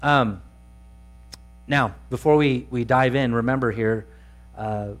Now, before we dive in, remember here,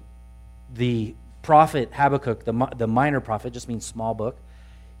 the prophet Habakkuk, the minor prophet, just means small book,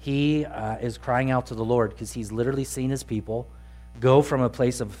 he is crying out to the Lord because he's literally seen his people go from a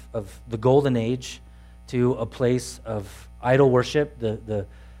place of the golden age to a place of idol worship. The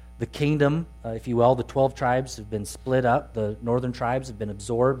kingdom, if you will, the 12 tribes have been split up. The northern tribes have been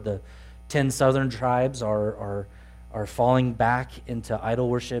absorbed. The 10 southern tribes are falling back into idol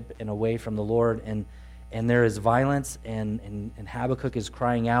worship and away from the Lord. And there is violence, and Habakkuk is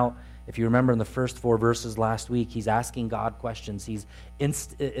crying out. If you remember in the first 4 verses last week, he's asking God questions. He's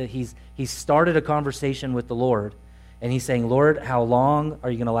started a conversation with the Lord, and he's saying, Lord, how long are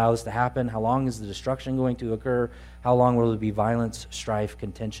you going to allow this to happen? How long is the destruction going to occur? How long will there be violence, strife,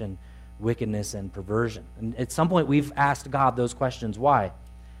 contention, wickedness, and perversion? And at some point, we've asked God those questions. Why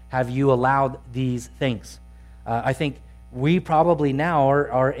have you allowed these things? I think we probably now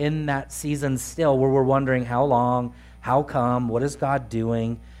are in that season still where we're wondering how long, how come, what is God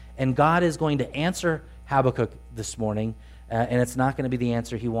doing? And God is going to answer Habakkuk this morning, and it's not going to be the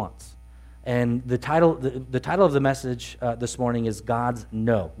answer he wants. And the title of the message this morning is God's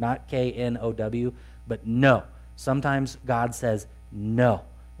No, not K-N-O-W, but no. Sometimes God says no,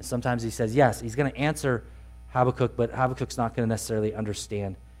 and sometimes he says yes. He's going to answer Habakkuk, but Habakkuk's not going to necessarily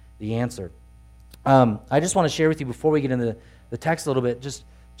understand the answer. I just want to share with you before we get into the text a little bit, just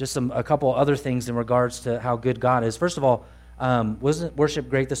a couple other things in regards to how good God is. First of all, wasn't worship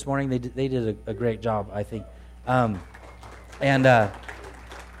great this morning? They did a great job, I think. I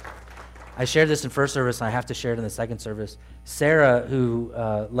shared this in first service, and I have to share it in the second service. Sarah, who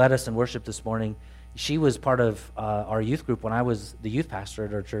led us in worship this morning, she was part of our youth group when I was the youth pastor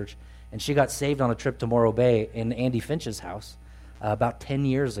at our church, and she got saved on a trip to Morro Bay in Andy Finch's house about 10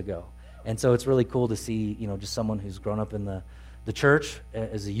 years ago. And so it's really cool to see, just someone who's grown up in the church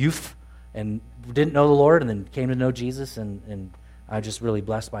as a youth and didn't know the Lord and then came to know Jesus, and I'm just really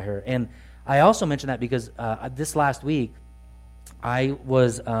blessed by her. And I also mention that because this last week I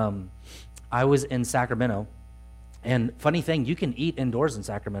was in Sacramento, and funny thing, you can eat indoors in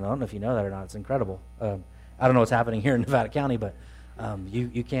Sacramento. I don't know if you know that or not. It's incredible. I don't know what's happening here in Nevada County, but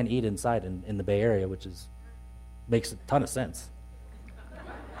you can eat inside in the Bay Area, which makes a ton of sense.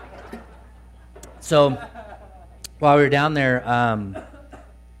 So while we were down there, I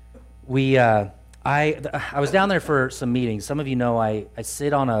was down there for some meetings. Some of you know I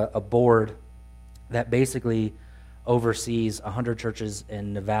sit on a board that basically oversees 100 churches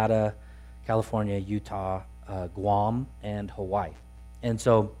in Nevada, California, Utah, Guam, and Hawaii. And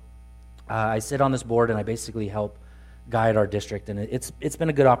so I sit on this board, and I basically help guide our district. And it's been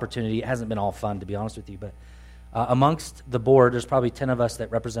a good opportunity. It hasn't been all fun, to be honest with you. But amongst the board, there's probably 10 of us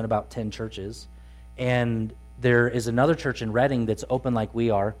that represent about 10 churches. And there is another church in Redding that's open like we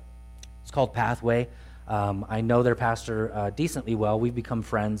are. It's called Pathway. I know their pastor decently well. We've become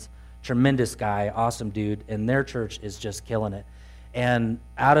friends. Tremendous guy, awesome dude, and their church is just killing it. And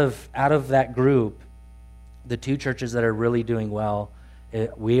out of that group, the 2 churches that are really doing well,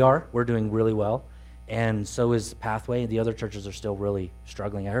 we're doing really well, and so is Pathway, and the other churches are still really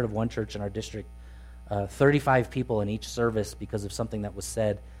struggling. I heard of one church in our district, 35 people in each service because of something that was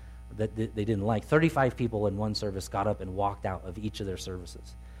said that they didn't like. 35 people in one service got up and walked out of each of their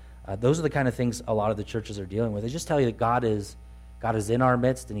services. Those are the kind of things a lot of the churches are dealing with. They just tell you that God is in our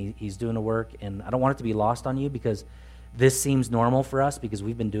midst, and he's doing the work. And I don't want it to be lost on you, because this seems normal for us because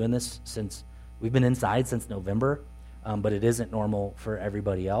we've been doing this we've been inside since November, but it isn't normal for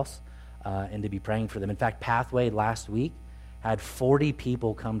everybody else, and to be praying for them. In fact, Pathway last week had 40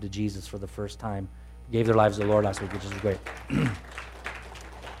 people come to Jesus for the first time, gave their lives to the Lord last week, which is great.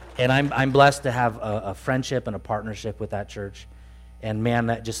 And I'm blessed to have a friendship and a partnership with that church. And man,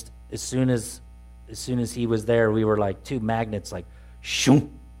 that just as soon as he was there, we were like 2 magnets, like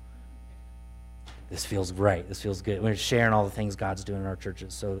shoo. This feels right. This feels good. We're sharing all the things God's doing in our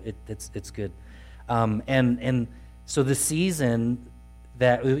churches, so it's good. And so the season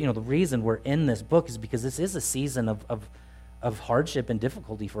that the reason we're in this book is because this is a season of hardship and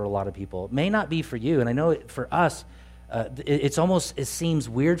difficulty for a lot of people. It may not be for you, and I know for us. It seems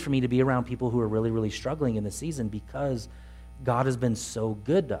weird for me to be around people who are really, really struggling in this season because God has been so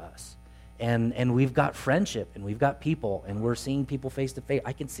good to us. And we've got friendship, and we've got people, and we're seeing people face to face.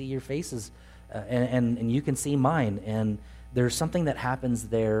 I can see your faces, and you can see mine. And there's something that happens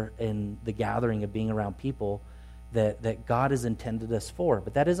there in the gathering of being around people that God has intended us for.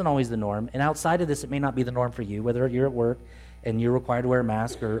 But that isn't always the norm. And outside of this, it may not be the norm for you, whether you're at work and you're required to wear a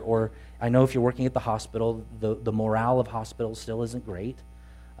mask, or I know if you're working at the hospital, the morale of hospitals still isn't great.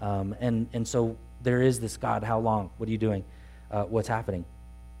 And so there is this, God, how long? What are you doing? What's happening?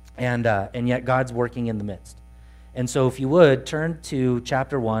 and yet God's working in the midst. And so if you would, turn to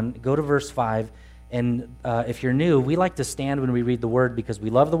chapter 1, go to verse 5, and if you're new, we like to stand when we read the Word because we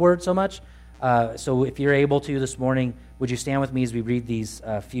love the Word so much. So if you're able to this morning, would you stand with me as we read these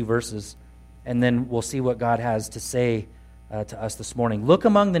few verses, and then we'll see what God has to say to us this morning. Look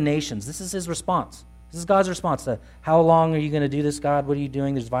among the nations. This is his response. This is God's response to, how long are you going to do this, God? What are you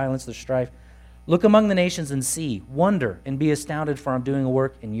doing? There's violence, there's strife. Look among the nations and see, wonder, and be astounded, for I'm doing a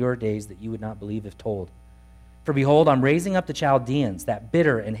work in your days that you would not believe if told. For behold, I'm raising up the Chaldeans, that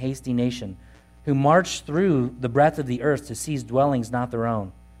bitter and hasty nation, who march through the breadth of the earth to seize dwellings not their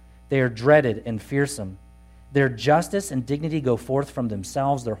own. They are dreaded and fearsome. Their justice and dignity go forth from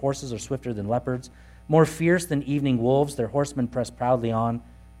themselves. Their horses are swifter than leopards, more fierce than evening wolves. Their horsemen press proudly on.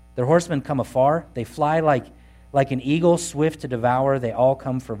 Their horsemen come afar. They fly like an eagle, swift to devour. They all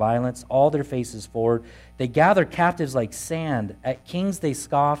come for violence, all their faces forward. They gather captives like sand. At kings they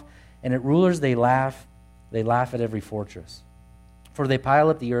scoff, and at rulers they laugh. They laugh at every fortress. For they pile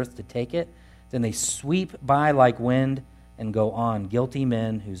up the earth to take it. Then they sweep by like wind and go on. Guilty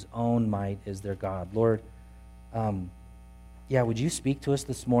men whose own might is their God. Lord, would you speak to us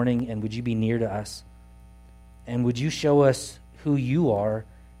this morning, and would you be near to us? And would you show us who you are,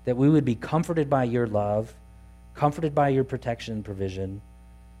 that we would be comforted by your love, comforted by your protection and provision,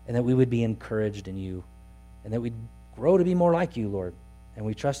 and that we would be encouraged in you, and that we'd grow to be more like you, Lord. And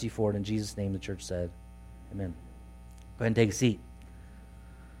we trust you for it. In Jesus' name, the church said, amen. Go ahead and take a seat.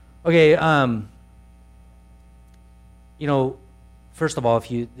 Okay, first of all,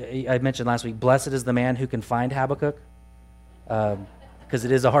 I mentioned last week, blessed is the man who can find Habakkuk, because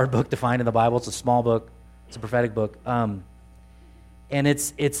it is a hard book to find in the Bible. It's a small book. It's a prophetic book. And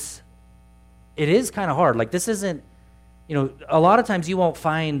it is kind of hard. Like, this isn't, a lot of times you won't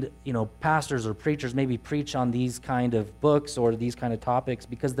find, pastors or preachers maybe preach on these kind of books or these kind of topics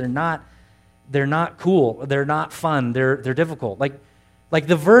because they're not cool. They're not fun. They're difficult. Like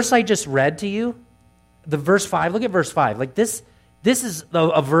the verse I just read to you, the verse 5, look at verse 5. Like this is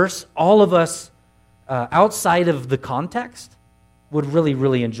a verse all of us outside of the context would really,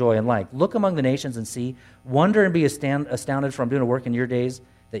 really enjoy and like. Look among the nations and see, wonder and be astounded, for I'm doing a work in your days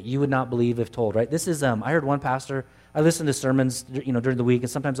that you would not believe if told, right? This is, I heard one pastor, I listen to sermons, during the week, and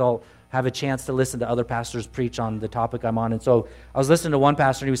sometimes I'll have a chance to listen to other pastors preach on the topic I'm on. And so I was listening to one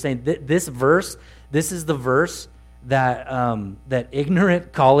pastor, and he was saying, this is the verse that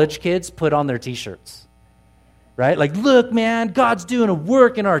ignorant college kids put on their T-shirts, right? Like, look, man, God's doing a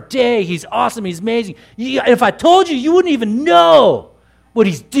work in our day. He's awesome. He's amazing. If I told you, you wouldn't even know what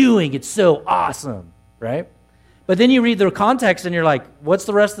he's doing. It's so awesome, right? But then you read the context, and you're like, what's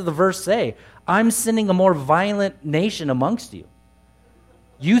the rest of the verse say? I'm sending a more violent nation amongst you.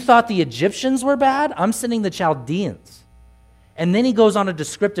 You thought the Egyptians were bad? I'm sending the Chaldeans. And then he goes on a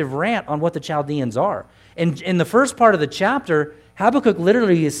descriptive rant on what the Chaldeans are. And in the first part of the chapter, Habakkuk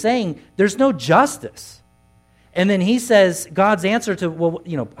literally is saying there's no justice. And then he says God's answer to,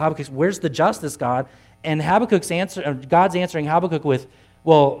 Habakkuk, where's the justice, God? And God's answering Habakkuk with,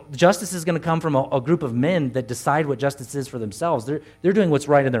 well, justice is going to come from a group of men that decide what justice is for themselves. They're doing what's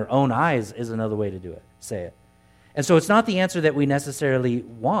right in their own eyes is another way to say it. And so it's not the answer that we necessarily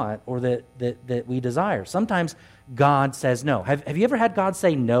want or that we desire. Sometimes God says no. Have you ever had God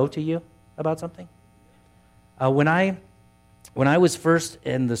say no to you about something? When I was first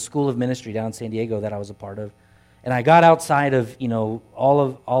in the School of Ministry down in San Diego that I was a part of, and I got outside of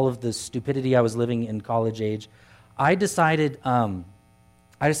all of the stupidity I was living in college age, I decided, hey,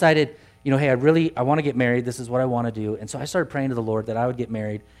 I want to get married. This is what I want to do. And so I started praying to the Lord that I would get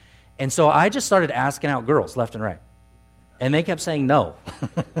married. And so I just started asking out girls left and right. And they kept saying no.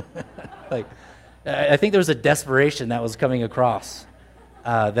 I think there was a desperation that was coming across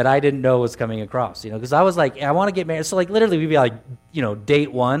that I didn't know was coming across, because I was like, I want to get married. So literally we'd be like,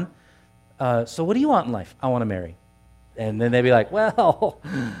 date one. So what do you want in life? I want to marry. And then they'd be like, well,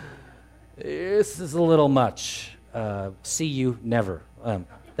 this is a little much. See you never.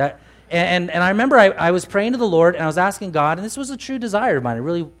 And I remember I was praying to the Lord, and I was asking God, and this was a true desire of mine. I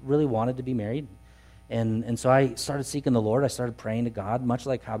really, really wanted to be married. And so I started seeking the Lord. I started praying to God, much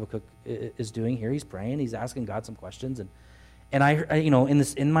like Habakkuk is doing here. He's praying. He's asking God some questions. And I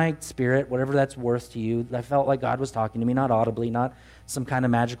in my spirit, whatever that's worth to you, I felt like God was talking to me, not audibly, not some kind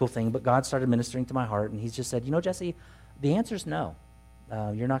of magical thing, but God started ministering to my heart. And He's just said, Jesse, the answer's no.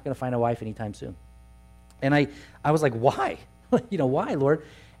 You're not going to find a wife anytime soon. And I was like, why? Why, Lord?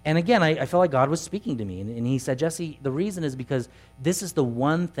 And again, I felt like God was speaking to me. And He said, Jesse, the reason is because this is the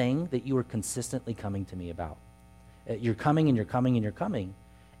one thing that you are consistently coming to me about. You're coming and you're coming and you're coming.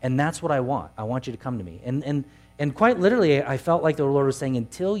 And that's what I want. I want you to come to me. And And quite literally, I felt like the Lord was saying,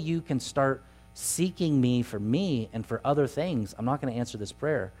 until you can start seeking me and for other things, I'm not going to answer this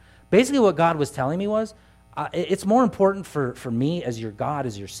prayer. Basically, what God was telling me was, it's more important for me as your God,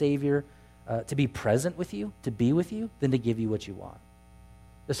 as your Savior, to be present with you, to be with you, than to give you what you want.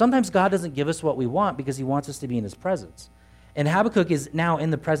 But sometimes God doesn't give us what we want because he wants us to be in his presence. And Habakkuk is now in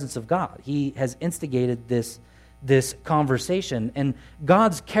the presence of God. He has instigated this conversation, and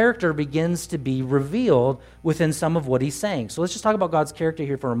God's character begins to be revealed within some of what he's saying. So let's just talk about God's character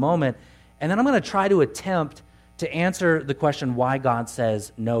here for a moment, and then I'm going to try to attempt to answer the question why God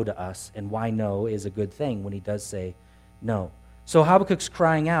says no to us and why no is a good thing when he does say no. So Habakkuk's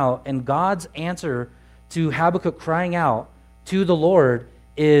crying out, and God's answer to Habakkuk crying out to the Lord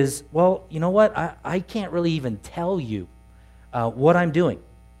is, well, you know what? I can't really even tell you what I'm doing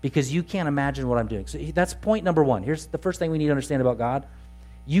because you can't imagine what I'm doing. So that's point number one. Here's the first thing we need to understand about God.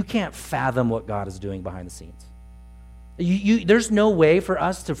 You can't fathom what God is doing behind the scenes. There's no way for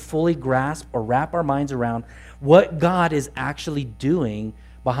us to fully grasp or wrap our minds around what God is actually doing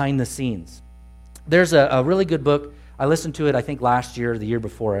behind the scenes. There's a really good book. I listened to it, I think, last year or the year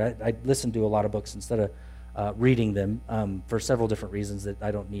before. I listened to a lot of books instead of reading them for several different reasons that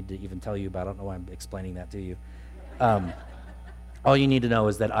I don't need to even tell you about. I don't know why I'm explaining that to you. All you need to know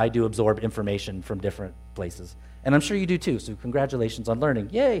is that I do absorb information from different places. And I'm sure you do too, so congratulations on learning.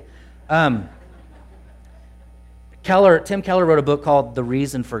 Yay! Tim Keller wrote a book called The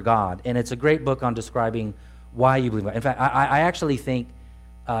Reason for God, and it's a great book on describing why you believe God. In fact, I actually think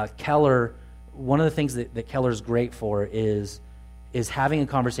Keller, one of the things that Keller's great for is having a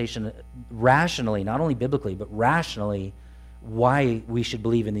conversation rationally, not only biblically, but rationally, why we should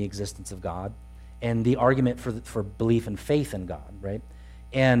believe in the existence of God and the argument for belief and faith in God, right?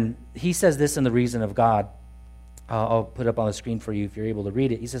 And he says this in The Reason of God. I'll put it up on the screen for you if you're able to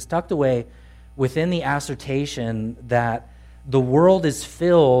read it. He says, tucked away within the assertion that the world is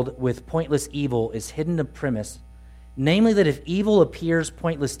filled with pointless evil is hidden a premise, namely that if evil appears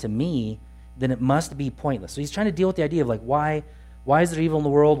pointless to me, then it must be pointless. So he's trying to deal with the idea of like, why is there evil in the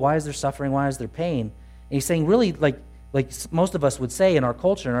world? Why is there suffering? Why is there pain? And he's saying really like most of us would say in our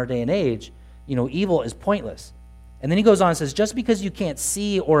culture, in our day and age, evil is pointless. And then he goes on and says, just because you can't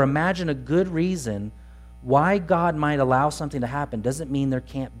see or imagine a good reason why God might allow something to happen doesn't mean there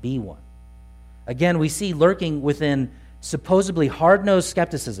can't be one. Again, we see lurking within supposedly hard-nosed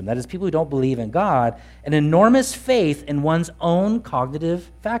skepticism, that is, people who don't believe in God, an enormous faith in one's own cognitive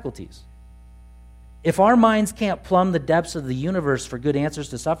faculties. If our minds can't plumb the depths of the universe for good answers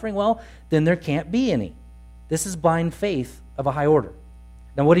to suffering, well, then there can't be any. This is blind faith of a high order.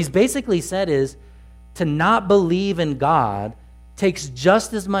 Now, what he's basically said is to not believe in God takes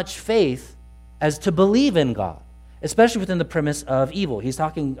just as much faith as to believe in God, especially within the premise of evil. He's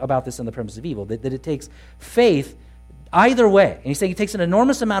talking about this in the premise of evil, that it takes faith either way. And he's saying it takes an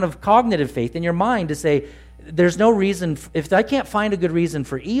enormous amount of cognitive faith in your mind to say, there's no reason, if I can't find a good reason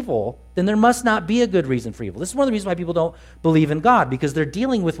for evil, then there must not be a good reason for evil. This is one of the reasons why people don't believe in God, because they're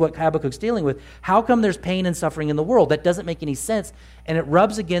dealing with what Habakkuk's dealing with. How come there's pain and suffering in the world? That doesn't make any sense, and it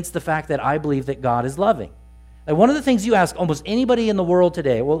rubs against the fact that I believe that God is loving. And one of the things you ask almost anybody in the world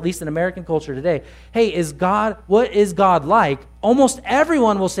today, well, at least in American culture today, hey, what is God like? Almost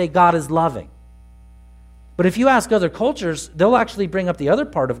everyone will say God is loving. But if you ask other cultures, they'll actually bring up the other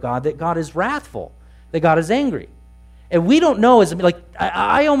part of God, that God is wrathful, that God is angry. And we don't know,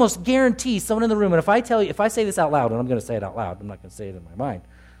 I almost guarantee someone in the room, and if I say this out loud, and I'm going to say it out loud, I'm not going to say it in my mind,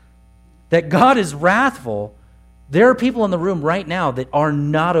 that God is wrathful, there are people in the room right now that are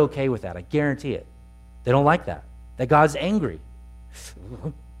not okay with that. I guarantee it. They don't like that God's angry.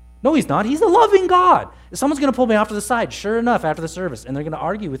 No, he's not. He's a loving God. Someone's going to pull me off to the side, sure enough, after the service, and they're going to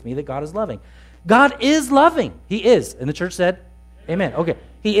argue with me that God is loving. God is loving. He is. And the church said, amen. Okay,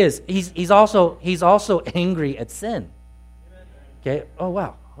 he is. He's also angry at sin. Okay. Oh,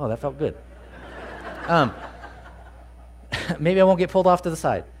 wow. Oh, that felt good. Maybe I won't get pulled off to the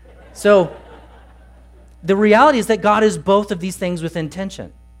side. So the reality is that God is both of these things with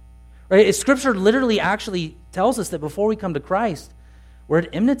intention. Right? Scripture literally actually tells us that before we come to Christ, we're at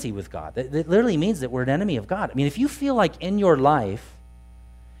enmity with God. That literally means that we're an enemy of God. I mean, if you feel like in your life,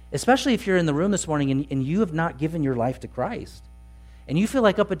 especially if you're in the room this morning and you have not given your life to Christ, and you feel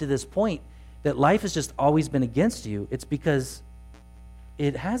like up until this point that life has just always been against you, it's because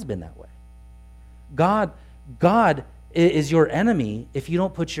it has been that way. God is your enemy. If you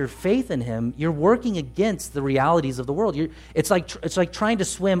don't put your faith in him, you're working against the realities of the world. It's like trying to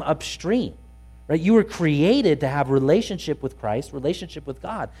swim upstream. Right? You were created to have relationship with Christ, relationship with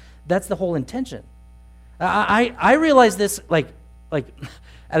God. That's the whole intention. I realize this, like, like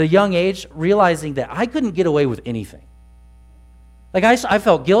at a young age, realizing that I couldn't get away with anything. Like I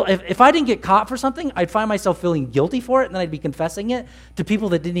felt guilt. If I didn't get caught for something, I'd find myself feeling guilty for it, and then I'd be confessing it to people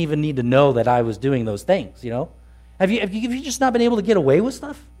that didn't even need to know that I was doing those things, Have you just not been able to get away with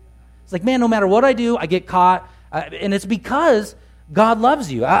stuff? It's like, man, no matter what I do, I get caught. And it's because God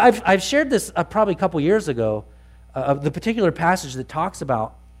loves you. I've shared this probably a couple years ago, the particular passage that talks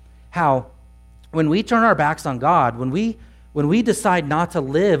about how when we turn our backs on God, when we decide not to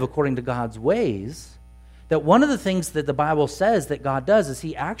live according to God's ways, that one of the things that the Bible says that God does is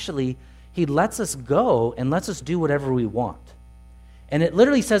he lets us go and lets us do whatever we want. And it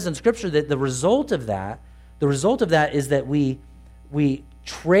literally says in Scripture that the result of that is that we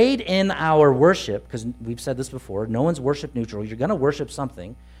trade in our worship, because we've said this before, no one's worship neutral. You're going to worship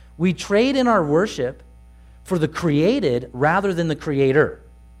something. We trade in our worship for the created rather than the creator,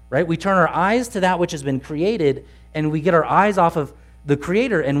 right? We turn our eyes to that which has been created, and we get our eyes off of the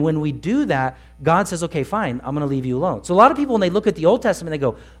creator. And when we do that, God says, okay, fine, I'm going to leave you alone. So a lot of people, when they look at the Old Testament, they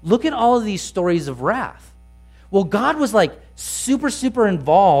go, look at all of these stories of wrath. Well, God was like super, super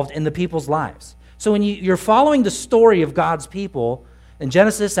involved in the people's lives. So when you're following the story of God's people in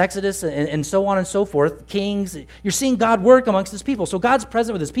Genesis, Exodus, and so on and so forth, Kings, you're seeing God work amongst his people. So God's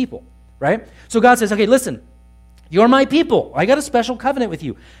present with his people, right? So God says, okay, listen, you're my people. I got a special covenant with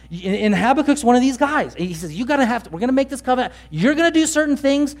you. And Habakkuk's one of these guys. He says, we're going to make this covenant. You're going to do certain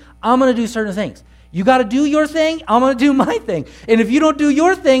things. I'm going to do certain things. You got to do your thing. I'm going to do my thing. And if you don't do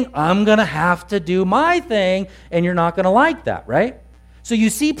your thing, I'm going to have to do my thing. And you're not going to like that, right? So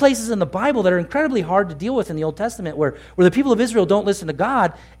you see places in the Bible that are incredibly hard to deal with in the Old Testament where the people of Israel don't listen to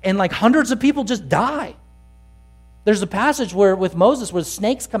God and like hundreds of people just die. There's a passage with Moses where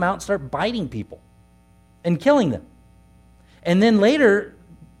snakes come out and start biting people and killing them. And then later,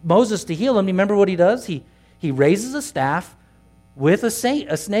 Moses, to heal them, remember what he does? He raises a staff with a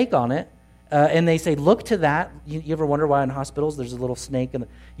snake on it, and they say, look to that. You ever wonder why in hospitals there's a little snake?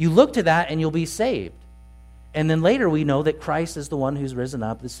 You look to that and you'll be saved. And then later we know that Christ is the one who's risen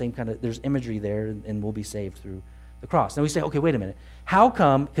up, the same kind of, there's imagery there, and we'll be saved through the cross. And we say, okay, wait a minute. How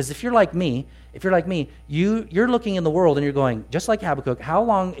come, because if you're like me, you're looking in the world and you're going, just like Habakkuk, how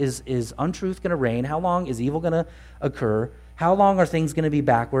long is untruth going to reign? How long is evil going to occur? How long are things going to be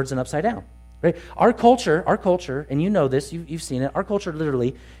backwards and upside down? Right? Our culture, and you know this, you've seen it, our culture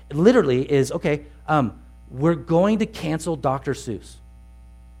literally is, okay, we're going to cancel Dr. Seuss.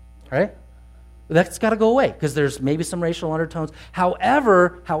 Right? That's got to go away because there's maybe some racial undertones.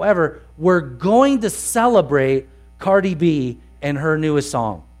 However, we're going to celebrate Cardi B and her newest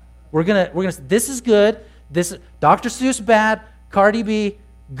song. We're gonna. This is good. Dr. Seuss bad. Cardi B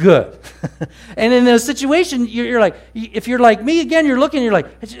good. And in a situation, you're like, if you're like me again, you're looking, you're like,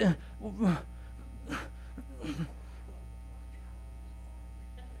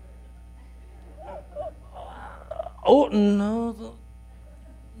 oh no.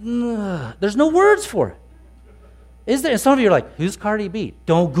 There's no words for it. Is there? And some of you are like, who's Cardi B?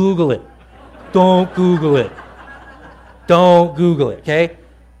 Don't Google it. Don't Google it. Don't Google it, okay?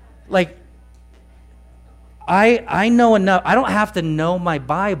 Like, I know enough. I don't have to know my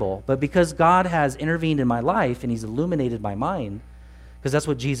Bible, but because God has intervened in my life and he's illuminated my mind, because that's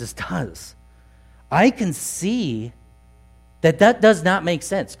what Jesus does, I can see that does not make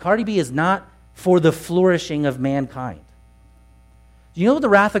sense. Cardi B is not for the flourishing of mankind. Do you know what the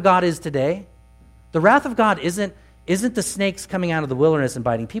wrath of God is today? The wrath of God isn't the snakes coming out of the wilderness and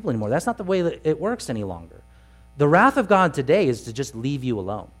biting people anymore. That's not the way that it works any longer. The wrath of God today is to just leave you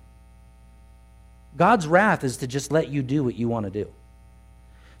alone. God's wrath is to just let you do what you want to do.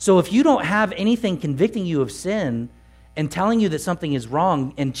 So if you don't have anything convicting you of sin and telling you that something is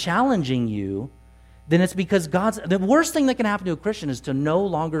wrong and challenging you, then it's because the worst thing that can happen to a Christian is to no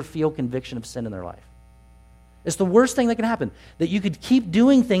longer feel conviction of sin in their life. It's the worst thing that can happen, that you could keep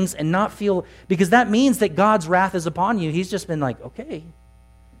doing things and not feel, because that means that God's wrath is upon you. He's just been like, okay,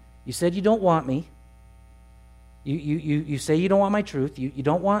 you said you don't want me. You say you don't want my truth. You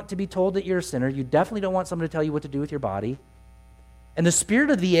don't want to be told that you're a sinner. You definitely don't want someone to tell you what to do with your body. And the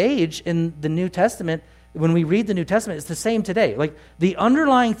spirit of the age in the New Testament, when we read the New Testament, it's the same today. Like the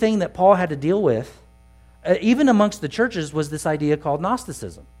underlying thing that Paul had to deal with, even amongst the churches, was this idea called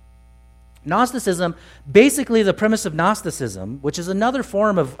Gnosticism. Gnosticism, basically the premise of Gnosticism, which is another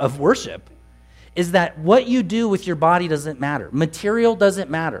form of worship, is that what you do with your body doesn't matter. Material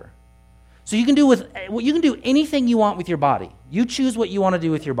doesn't matter. So you can do anything you want with your body. You choose what you want to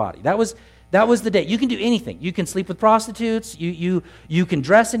do with your body. That was the day. You can do anything. You can sleep with prostitutes. You can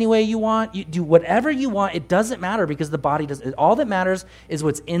dress any way you want. You do whatever you want. It doesn't matter because the body doesn't. All that matters is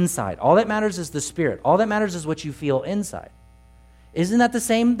what's inside. All that matters is the spirit. All that matters is what you feel inside. Isn't that the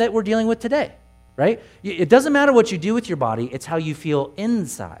same that we're dealing with today, right? It doesn't matter what you do with your body, it's how you feel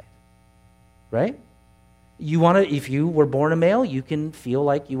inside, right? If you were born a male, you can feel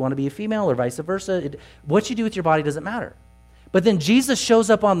like you want to be a female or vice versa. What you do with your body doesn't matter. But then Jesus shows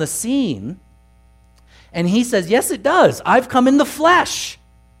up on the scene and he says, yes, it does. I've come in the flesh.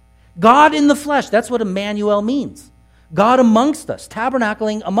 God in the flesh. That's what Emmanuel means. God amongst us,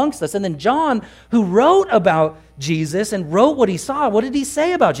 tabernacling amongst us. And then John, who wrote about Jesus and wrote what he saw, what did he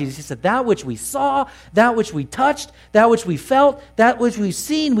say about Jesus? He said, that which we saw, that which we touched, that which we felt, that which we've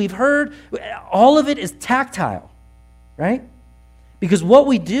seen, we've heard, all of it is tactile, right? Because what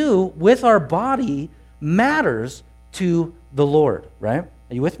we do with our body matters to the Lord, right?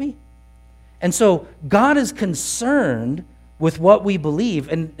 Are you with me? And so God is concerned with what we believe,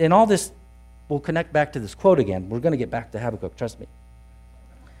 and all this. We'll connect back to this quote again. We're going to get back to Habakkuk, trust me.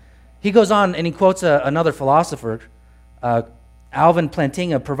 He goes on and he quotes another philosopher, Alvin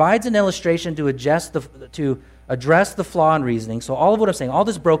Plantinga, provides an illustration to address the flaw in reasoning. So all of what I'm saying, all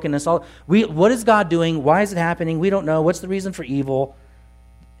this brokenness, what is God doing? Why is it happening? We don't know. What's the reason for evil?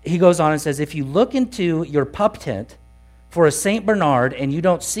 He goes on and says, if you look into your pup tent for a St. Bernard and you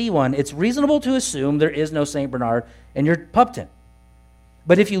don't see one, it's reasonable to assume there is no St. Bernard in your pup tent.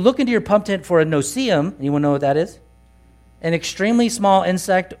 But if you look into your pup tent for a no-see-um, anyone know what that is? An extremely small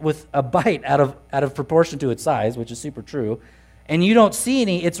insect with a bite out of proportion to its size, which is super true, and you don't see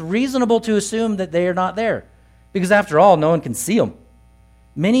any, it's reasonable to assume that they are not there. Because after all, no one can see them.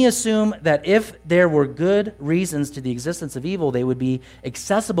 Many assume that if there were good reasons to the existence of evil, they would be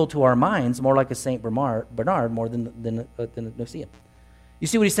accessible to our minds more like a St. Bernard more than a no-see-um. You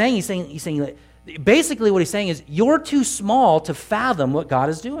see what he's saying? He's saying that basically what he's saying is you're too small to fathom what God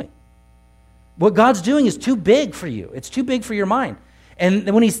is doing. What God's doing is too big for you. It's too big for your mind. And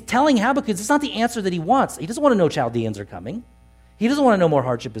when he's telling Habakkuk, it's not the answer that he wants. He doesn't want to know Chaldeans are coming. He doesn't want to know more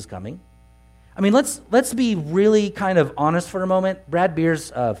hardship is coming. I mean, let's be really kind of honest for a moment. Brad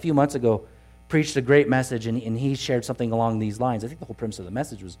Beers, a few months ago, preached a great message, and he shared something along these lines. I think the whole premise of the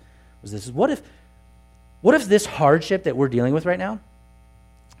message was this: what if this hardship that we're dealing with right now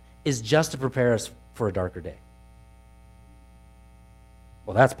is just to prepare us for a darker day?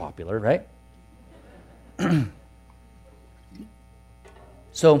 Well, that's popular, right?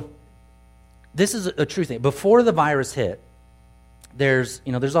 So, this is a true thing. Before the virus hit, there's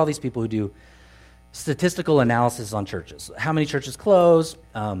all these people who do statistical analysis on churches. How many churches close,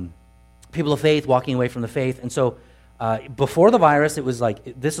 people of faith walking away from the faith. And so, before the virus, it was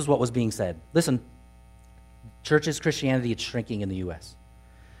like, this is what was being said. Listen, churches, Christianity, it's shrinking in the U.S.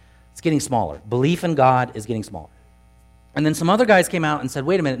 It's getting smaller. Belief in God is getting smaller. And then some other guys came out and said,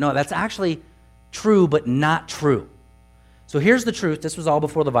 wait a minute, no, that's actually true, but not true. So here's the truth. This was all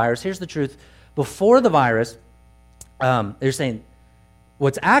before the virus. Here's the truth. Before the virus, they're saying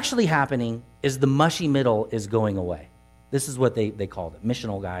what's actually happening is the mushy middle is going away. This is what they called it.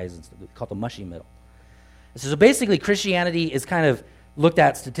 Missional guys, they call it the mushy middle. So basically, Christianity is kind of looked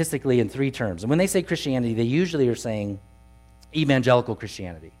at statistically in three terms. And when they say Christianity, they usually are saying evangelical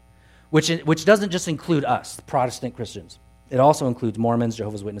Christianity, which doesn't just include us, Protestant Christians. It also includes Mormons,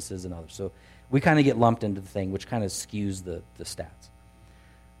 Jehovah's Witnesses, and others. So we kind of get lumped into the thing, which kind of skews the stats.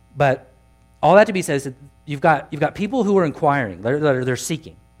 But all that to be said is that you've got people who are inquiring, they're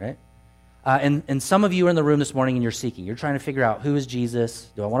seeking, right? And some of you are in the room this morning and you're seeking. You're trying to figure out, who is Jesus?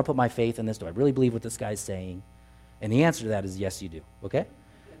 Do I want to put my faith in this? Do I really believe what this guy's saying? And the answer to that is yes, you do, okay?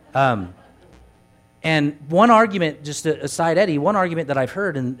 And one argument, just aside, Eddie, one argument that I've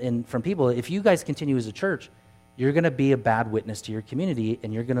heard from people, if you guys continue as a church, you're going to be a bad witness to your community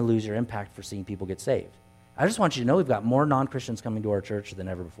and you're going to lose your impact for seeing people get saved. I just want you to know we've got more non-Christians coming to our church than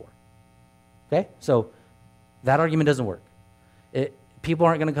ever before. Okay? So that argument doesn't work. People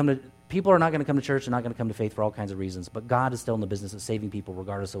are not going to come to church and not going to come to faith for all kinds of reasons, but God is still in the business of saving people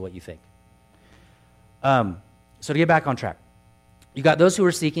regardless of what you think. So to get back on track, you got those who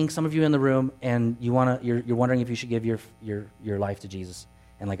are seeking, some of you in the room, and you're wondering if you should give your life to Jesus.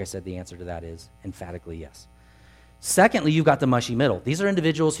 And like I said, the answer to that is emphatically yes. Secondly, you've got the mushy middle. These are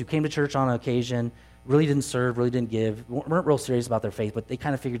individuals who came to church on occasion, really didn't serve, really didn't give, weren't real serious about their faith, but they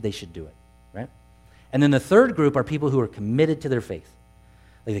kind of figured they should do it, right? And then the third group are people who are committed to their faith.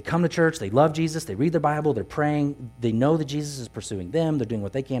 Like they come to church, they love Jesus, they read their Bible, they're praying, they know that Jesus is pursuing them, they're doing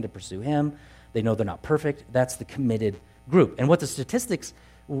what they can to pursue him, they know they're not perfect. That's the committed group. And what the statistics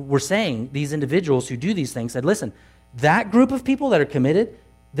were saying, these individuals who do these things said, listen, that group of people that are committed,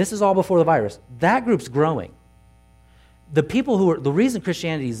 this is all before the virus, that group's growing. The people the reason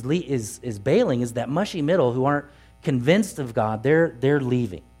Christianity is bailing is that mushy middle who aren't convinced of God, they're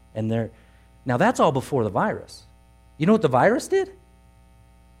leaving. Now that's all before the virus. You know what the virus did?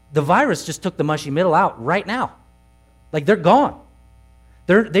 the virus just took the mushy middle out right now. Like, they're gone.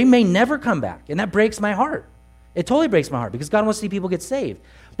 They may never come back, and that breaks my heart. It totally breaks my heart because God wants to see people get saved.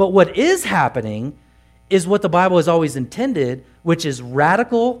 But what is happening is what the Bible has always intended, which is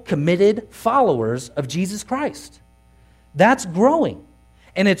radical, committed followers of Jesus Christ. That's growing.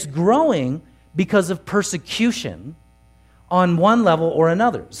 And it's growing because of persecution on one level or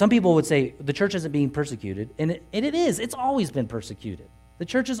another. Some people would say the church isn't being persecuted, and it is. It's always been persecuted. The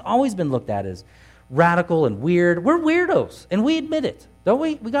church has always been looked at as radical and weird. We're weirdos, and we admit it, don't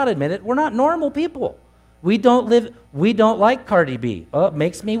we? We got to admit it. We're not normal people. We don't like Cardi B. Oh, it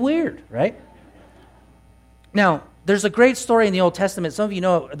makes me weird, right? Now, there's a great story in the Old Testament. Some of you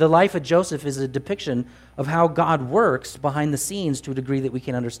know the life of Joseph is a depiction of how God works behind the scenes to a degree that we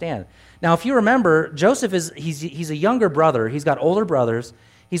can understand. Now, if you remember, Joseph he's a younger brother. He's got older brothers.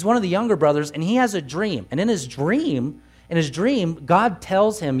 He's one of the younger brothers, and he has a dream. And in his dream, God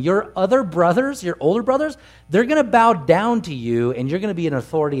tells him, your other brothers, your older brothers, they're going to bow down to you, and you're going to be an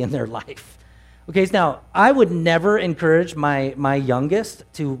authority in their life. Okay, so now, I would never encourage my youngest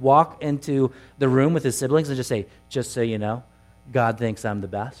to walk into the room with his siblings and just say, just so you know, God thinks I'm the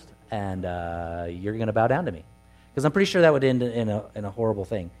best, and you're going to bow down to me. Because I'm pretty sure that would end in a horrible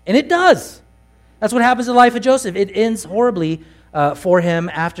thing. And it does. That's what happens in the life of Joseph. It ends horribly for him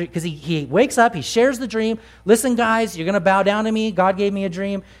after, because he wakes up, he shares the dream. Listen, guys, you're going to bow down to me. God gave me a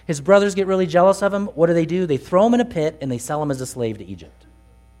dream. His brothers get really jealous of him. What do? They throw him in a pit, and they sell him as a slave to Egypt.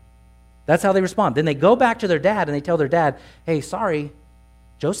 That's how they respond. Then they go back to their dad, and they tell their dad, hey, sorry,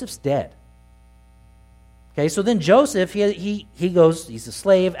 Joseph's dead. Okay, so then Joseph, he goes, he's a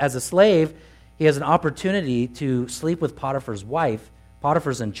slave. As a slave, he has an opportunity to sleep with Potiphar's wife.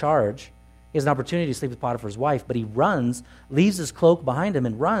 Potiphar's in charge. He has an opportunity to sleep with Potiphar's wife, but he runs, leaves his cloak behind him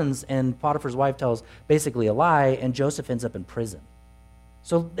and runs, and Potiphar's wife tells basically a lie, and Joseph ends up in prison.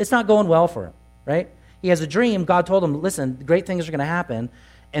 So it's not going well for him, right? He has a dream. God told him, listen, great things are going to happen.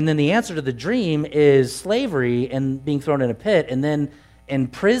 And then the answer to the dream is slavery and being thrown in a pit, and then in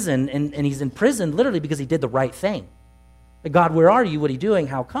prison, and he's in prison literally because he did the right thing. Like, God, where are you? What are you doing?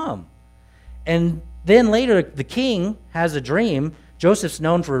 How come? And then later, the king has a dream. Joseph's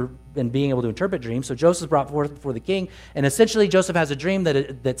known for being able to interpret dreams, so Joseph's brought forth before the king, and essentially Joseph has a dream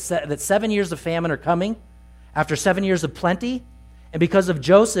that 7 years of famine are coming after 7 years of plenty, and because of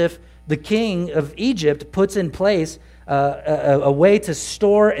Joseph, the king of Egypt puts in place a way to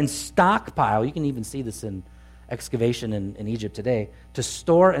store and stockpile. You can even see this in excavation in Egypt today, to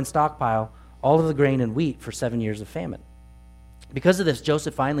store and stockpile all of the grain and wheat for 7 years of famine. Because of this,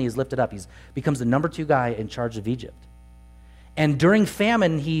 Joseph finally is lifted up. He becomes the number 2 guy in charge of Egypt. And during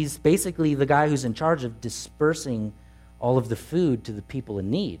famine, he's basically the guy who's in charge of dispersing all of the food to the people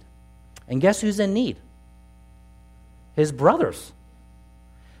in need. And guess who's in need? His brothers.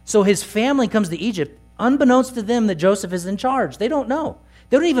 So his family comes to Egypt, unbeknownst to them that Joseph is in charge. They don't know.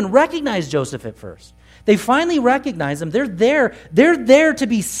 They don't even recognize Joseph at first. They finally recognize him. They're there to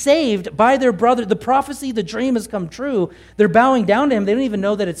be saved by their brother. The prophecy, the dream has come true. They're bowing down to him. They don't even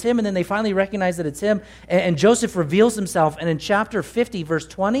know that it's him, and then they finally recognize that it's him, and Joseph reveals himself. And in chapter 50, verse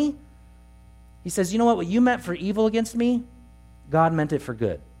 20, he says, you know what you meant for evil against me, God meant it for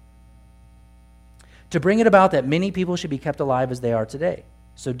good, to bring it about that many people should be kept alive as they are today.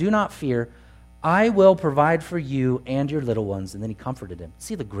 So do not fear. I will provide for you and your little ones. And then he comforted him.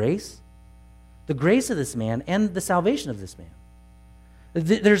 See the grace? The grace of this man and the salvation of this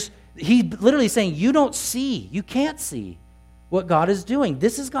man. He literally saying, you don't see, you can't see what God is doing.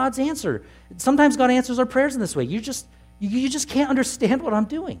 This is God's answer. Sometimes God answers our prayers in this way. You just can't understand what I'm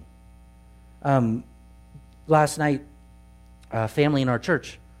doing. Last night, a family in our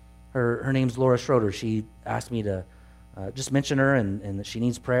church, her name's Laura Schroeder. She asked me to just mention her and that she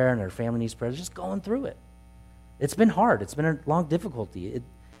needs prayer and her family needs prayer. Just going through it. It's been hard. It's been a long difficulty.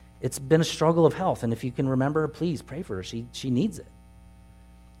 It's been a struggle of health, and if you can remember, please pray for her. She needs it.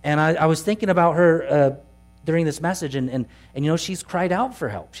 And I was thinking about her during this message, and you know, she's cried out for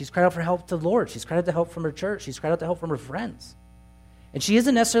help. She's cried out for help to the Lord. She's cried out to help from her church. She's cried out to help from her friends. And she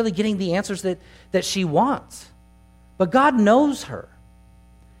isn't necessarily getting the answers that she wants, but God knows her.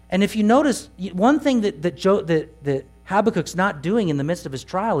 And if you notice, one thing that Habakkuk's not doing in the midst of his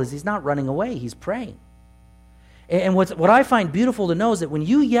trial is he's not running away. He's praying. And what I find beautiful to know is that when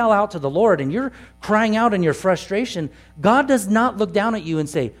you yell out to the Lord and you're crying out in your frustration, God does not look down at you and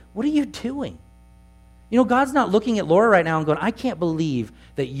say, what are you doing? You know, God's not looking at Laura right now and going, I can't believe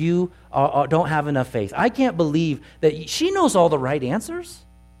that you don't have enough faith. I can't believe that she knows all the right answers.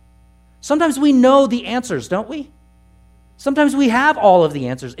 Sometimes we know the answers, don't we? Sometimes we have all of the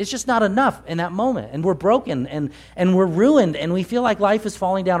answers. It's just not enough in that moment. And we're broken and we're ruined and we feel like life is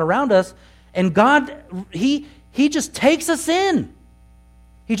falling down around us. And God, He just takes us in.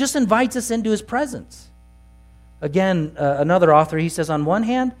 He just invites us into His presence. Again, another author, he says, on one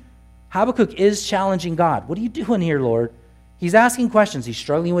hand, Habakkuk is challenging God. What are you doing here, Lord? He's asking questions. He's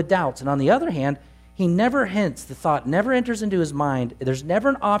struggling with doubts. And on the other hand, he never hints. The thought never enters into his mind. There's never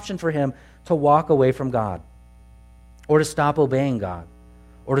an option for him to walk away from God, or to stop obeying God,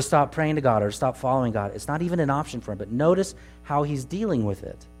 or to stop praying to God, or to stop following God. It's not even an option for him. But notice how he's dealing with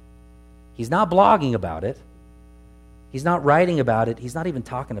it. He's not blogging about it. He's not writing about it. He's not even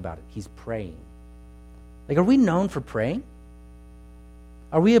talking about it. He's praying. Like, are we known for praying?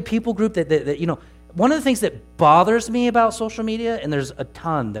 Are we a people group that you know, one of the things that bothers me about social media, and there's a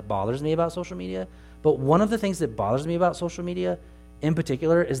ton that bothers me about social media, but one of the things that bothers me about social media in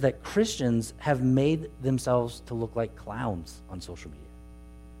particular is that Christians have made themselves to look like clowns on social media.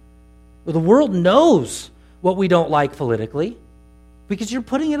 Well, the world knows what we don't like politically because you're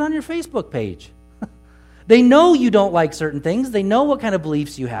putting it on your Facebook page. They know you don't like certain things. They know what kind of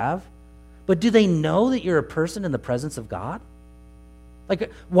beliefs you have. But do they know that you're a person in the presence of God?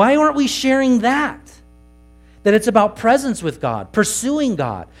 Like, why aren't we sharing that? That it's about presence with God, pursuing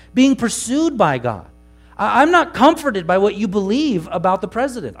God, being pursued by God. I'm not comforted by what you believe about the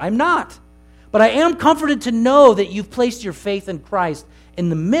president. I'm not. But I am comforted to know that you've placed your faith in Christ in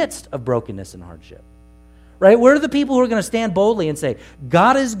the midst of brokenness and hardship. Right? We're the people who are going to stand boldly and say,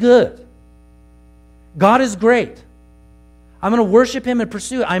 God is good. God is great. I'm going to worship Him and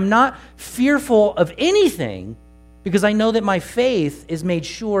pursue. I'm not fearful of anything because I know that my faith is made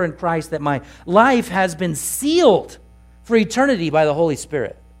sure in Christ, that my life has been sealed for eternity by the Holy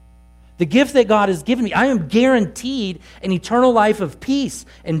Spirit. The gift that God has given me, I am guaranteed an eternal life of peace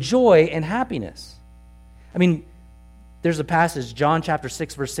and joy and happiness. I mean, there's a passage, John chapter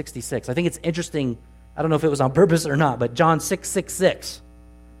 6, verse 66. I think it's interesting. I don't know if it was on purpose or not, but John 6:66.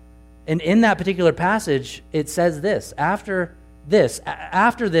 And in that particular passage, it says this, after this,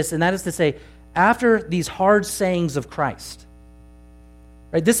 and that is to say, after these hard sayings of Christ.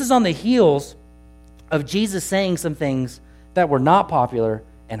 Right? This is on the heels of Jesus saying some things that were not popular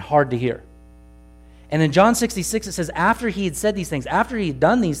and hard to hear. And in John 66, it says, after he had said these things, after he had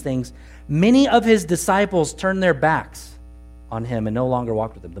done these things, many of his disciples turned their backs on him and no longer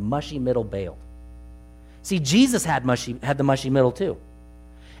walked with him. The mushy middle bailed. See, Jesus had the mushy middle too.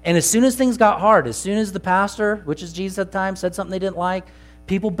 And as soon as things got hard, as soon as the pastor, which is Jesus at the time, said something they didn't like,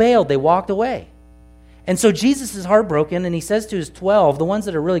 people bailed. They walked away. And so Jesus is heartbroken, and he says to his 12, the ones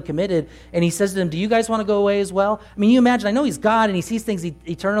that are really committed, and he says to them, do you guys want to go away as well? I mean, you imagine, I know he's God, and he sees things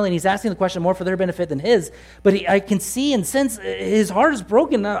eternally, and he's asking the question more for their benefit than his, but I can see and sense his heart is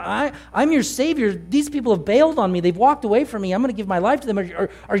broken. I'm your Savior. These people have bailed on me. They've walked away from me. I'm going to give my life to them.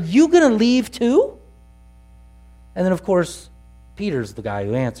 Are you going to leave too? And then, of course, Peter's the guy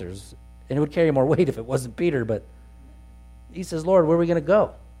who answers, and it would carry more weight if it wasn't Peter, but he says, Lord, where are we going to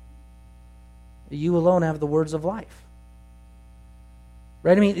go? You alone have the words of life.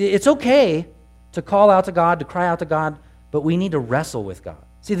 Right? I mean, it's okay to call out to God, to cry out to God, but we need to wrestle with God.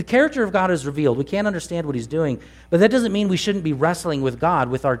 See, the character of God is revealed. We can't understand what He's doing, but that doesn't mean we shouldn't be wrestling with God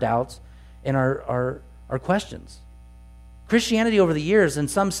with our doubts and our questions. Christianity over the years, in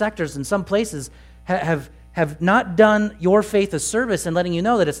some sectors, in some places, have not done your faith a service in letting you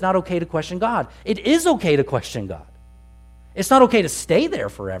know that it's not okay to question God. It is okay to question God. It's not okay to stay there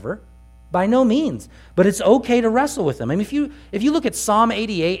forever, by no means, but it's okay to wrestle with Him. I mean, if you look at Psalm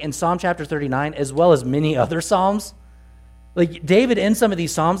 88 and Psalm chapter 39, as well as many other Psalms, like David in some of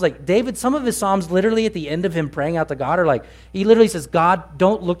these Psalms, like David, some of his Psalms literally at the end of him praying out to God are like, he literally says, God,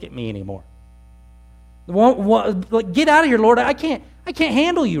 don't look at me anymore. Get out of here, Lord. I can't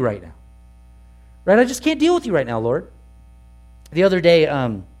handle you right now. Right? I just can't deal with you right now, Lord. The other day,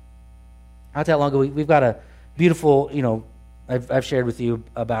 not that long ago, we've got a beautiful, I've shared with you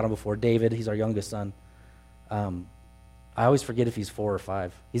about him before. David, he's our youngest son. I always forget if he's 4 or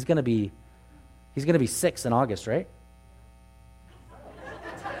 5. He's gonna be 6 in August, right?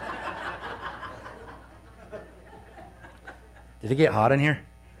 Did it get hot in here?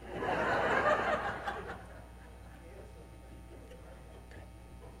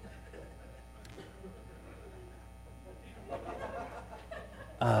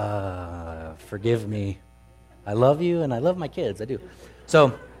 Forgive me. I love you and I love my kids. I do.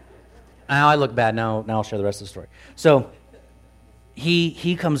 So now I look bad. Now I'll share the rest of the story. So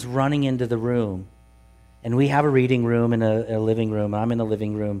he comes running into the room, and we have a reading room and a living room. I'm in the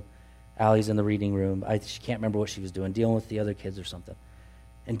living room. Allie's in the reading room. She can't remember what she was doing, dealing with the other kids or something.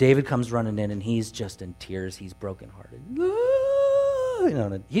 And David comes running in, and he's just in tears. He's brokenhearted.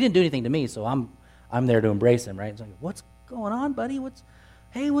 He didn't do anything to me, so I'm there to embrace him, right? So I'm like, what's going on, buddy? What's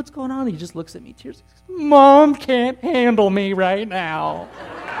going on? He just looks at me, tears. He goes, Mom can't handle me right now.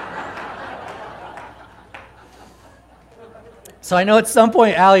 So I know at some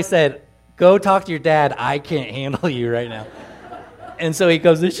point Allie said, go talk to your dad. I can't handle you right now. And so he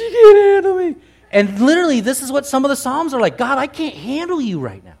goes, she can't handle me. And literally, this is what some of the Psalms are like. God, I can't handle you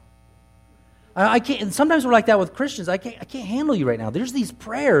right now. I can't. And sometimes we're like that with Christians. I can't handle you right now. There's these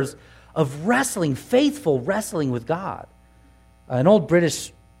prayers of wrestling, faithful wrestling with God. An old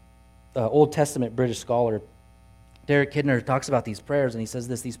Old Testament British scholar, Derek Kidner, talks about these prayers, and he says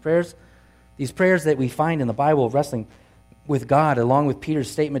this: these prayers that we find in the Bible of wrestling with God, along with Peter's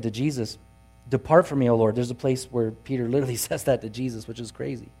statement to Jesus, "Depart from me, O Lord." There's a place where Peter literally says that to Jesus, which is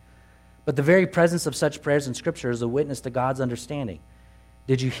crazy. But the very presence of such prayers in Scripture is a witness to God's understanding.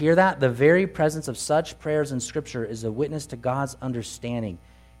 Did you hear that? The very presence of such prayers in Scripture is a witness to God's understanding.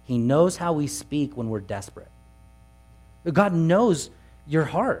 He knows how we speak when we're desperate. God knows your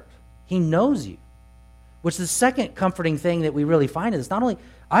heart. He knows you. Which is the second comforting thing that we really find is not only,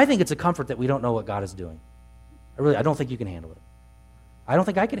 I think it's a comfort that we don't know what God is doing. I don't think you can handle it. I don't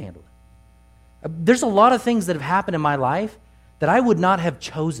think I can handle it. There's a lot of things that have happened in my life that I would not have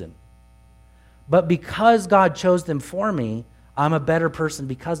chosen. But because God chose them for me, I'm a better person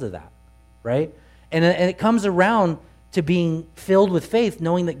because of that, right? And it comes around to being filled with faith,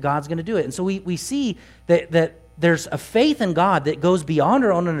 knowing that God's going to do it. And so we see that there's a faith in God that goes beyond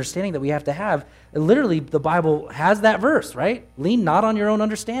our own understanding that we have to have. And literally, the Bible has that verse, right? Lean not on your own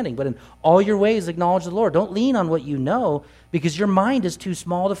understanding, but in all your ways acknowledge the Lord. Don't lean on what you know, because your mind is too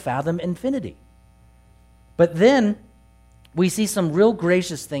small to fathom infinity. But then we see some real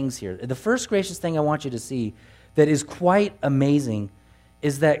gracious things here. The first gracious thing I want you to see that is quite amazing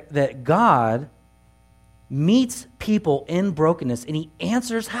is that God meets people in brokenness, and he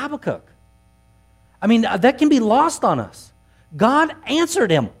answers Habakkuk. I mean, that can be lost on us. God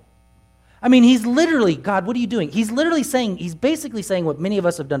answered him. I mean, he's literally, God, what are you doing? He's basically saying what many of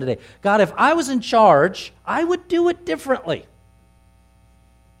us have done today. God, if I was in charge, I would do it differently.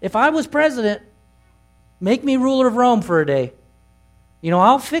 If I was president, make me ruler of Rome for a day.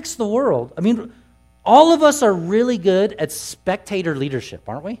 I'll fix the world. I mean, all of us are really good at spectator leadership,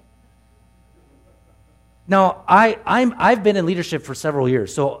 aren't we? Now, I've been in leadership for several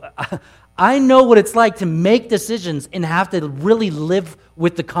years, so I know what it's like to make decisions and have to really live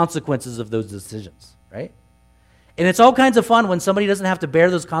with the consequences of those decisions, right? And it's all kinds of fun when somebody doesn't have to bear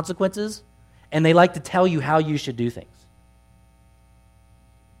those consequences and they like to tell you how you should do things.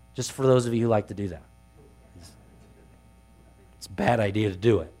 Just for those of you who like to do that. It's a bad idea to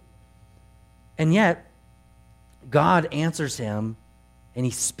do it. And yet, God answers him and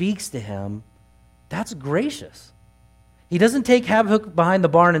he speaks to him. That's gracious. He doesn't take Habakkuk behind the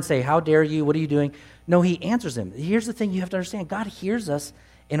barn and say, how dare you, what are you doing? No, he answers him. Here's the thing you have to understand. God hears us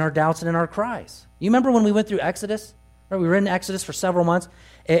in our doubts and in our cries. You remember when we went through Exodus? Right? We were in Exodus for several months.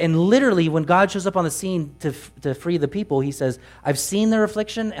 And literally, when God shows up on the scene to free the people, he says, I've seen their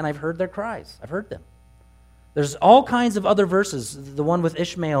affliction and I've heard their cries. I've heard them. There's all kinds of other verses, the one with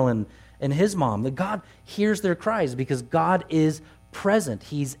Ishmael and his mom, that God hears their cries because God is present.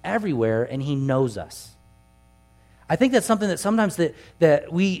 He's everywhere and he knows us. I think that's something that sometimes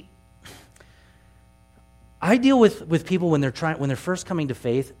I deal with people when they're first coming to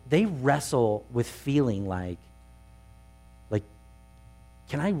faith. They wrestle with feeling like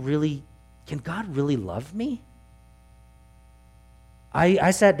can God really love me?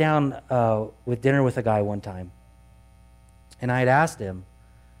 I sat down with dinner with a guy one time, and I had asked him,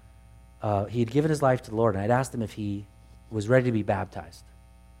 he had given his life to the Lord, and I'd asked him if he was ready to be baptized,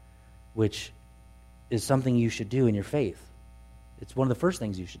 which is something you should do in your faith. It's one of the first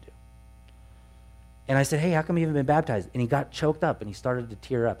things you should do. And I said, hey, how come you haven't been baptized? And he got choked up, and he started to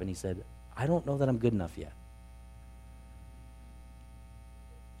tear up, and he said, I don't know that I'm good enough yet.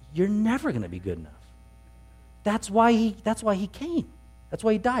 You're never going to be good enough. That's why he came. That's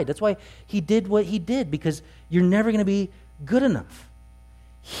why he died. That's why he did what he did, because you're never going to be good enough.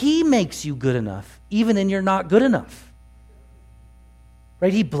 He makes you good enough, even in you're not good enough.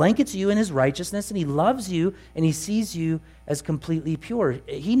 Right? He blankets you in his righteousness, and he loves you, and he sees you as completely pure.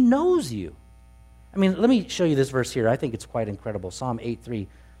 He knows you. I mean, let me show you this verse here. I think it's quite incredible. Psalm 8:3.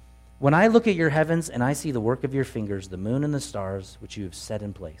 When I look at your heavens and I see the work of your fingers, the moon and the stars, which you have set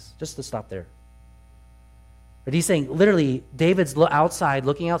in place. Just to stop there. But he's saying, literally, David's outside,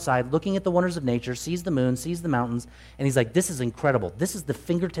 looking at the wonders of nature, sees the moon, sees the mountains, and he's like, this is incredible. This is the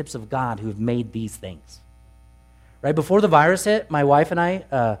fingertips of God who have made these things. Right before the virus hit, my wife and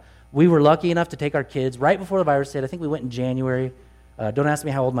I, we were lucky enough to take our kids right before the virus hit. I think we went in January. Don't ask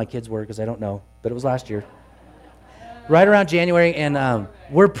me how old my kids were because I don't know, but it was last year. Right around January, and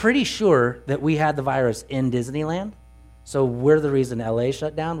we're pretty sure that we had the virus in Disneyland. So we're the reason LA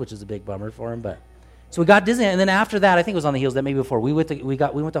shut down, which is a big bummer for them. But so we got Disneyland, and then after that, I think it was on the heels that maybe before we went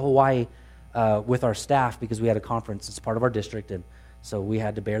to Hawaii with our staff because we had a conference. It's part of our district, and so we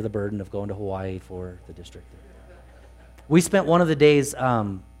had to bear the burden of going to Hawaii for the district. We spent one of the days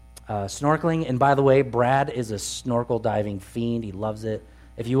snorkeling, and by the way, Brad is a snorkel diving fiend. He loves it.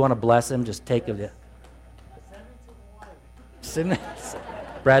 If you want to bless him, just take it.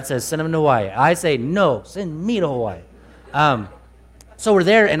 Brad says, send him to Hawaii. I say, no, send me to Hawaii. So we're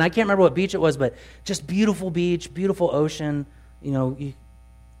there, and I can't remember what beach it was, but just beautiful beach, beautiful ocean,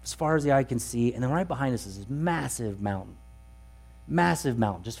 as far as the eye can see. And then right behind us is this massive mountain,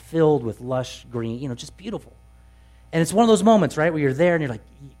 just filled with lush green, just beautiful. And it's one of those moments, right, where you're there, and you're like,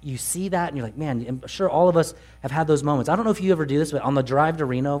 you see that, and you're like, man, I'm sure all of us have had those moments. I don't know if you ever do this, but on the drive to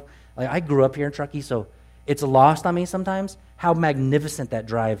Reno, I grew up here in Truckee, so it's lost on me sometimes how magnificent that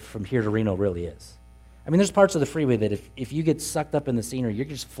drive from here to Reno really is. I mean, there's parts of the freeway that if you get sucked up in the scenery, you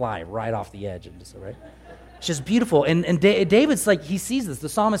can just fly right off the edge. Right? It's just beautiful. And David's like, he sees this. The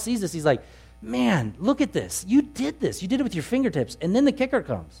psalmist sees this. He's like, man, look at this. You did this. You did it with your fingertips. And then the kicker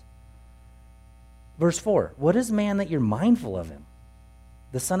comes. Verse 4, what is man that you're mindful of him?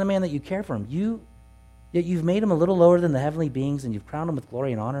 The son of man that you care for him. Yet you've made him a little lower than the heavenly beings, and you've crowned him with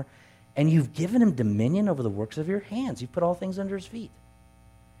glory and honor. And you've given him dominion over the works of your hands. You've put all things under his feet.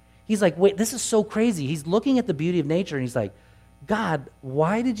 He's like, wait, this is so crazy. He's looking at the beauty of nature, and he's like, God,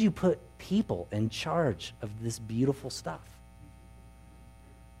 why did you put people in charge of this beautiful stuff?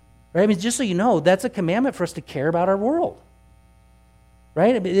 Right? I mean, just so you know, that's a commandment for us to care about our world.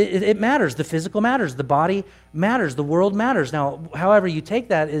 Right? It matters. The physical matters. The body matters. The world matters. Now, however you take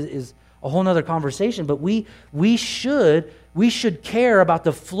that is a whole other conversation, but we should care about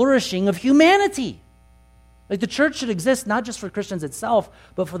the flourishing of humanity. Like the church should exist not just for Christians itself,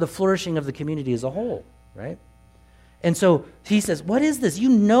 but for the flourishing of the community as a whole, right? And so he says, what is this? You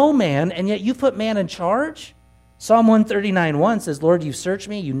know man, and yet you put man in charge? Psalm 139:1 says, Lord, you search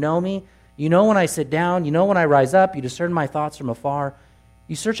me, you know me. You know when I sit down, you know when I rise up, you discern my thoughts from afar.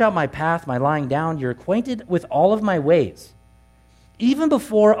 You search out my path, my lying down. You're acquainted with all of my ways. Even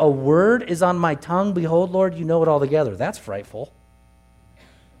before a word is on my tongue, behold, Lord, you know it altogether. That's frightful.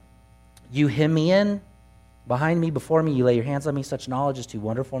 You hem me in, behind me, before me, you lay your hands on me. Such knowledge is too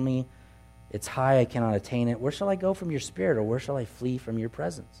wonderful for me. It's high, I cannot attain it. Where shall I go from your spirit, or where shall I flee from your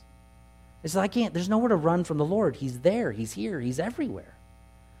presence? It's like there's nowhere to run from the Lord. He's there, he's here, he's everywhere.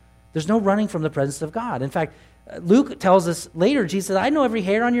 There's no running from the presence of God. In fact, Luke tells us later, Jesus said, I know every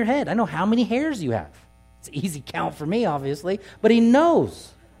hair on your head. I know how many hairs you have. It's an easy count for me, obviously, but he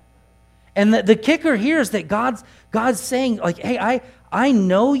knows. And the kicker here is that God's saying, like, hey, I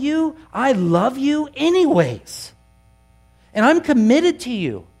know you, I love you anyways. And I'm committed to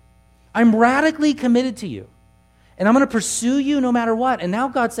you. I'm radically committed to you. And I'm going to pursue you no matter what. And now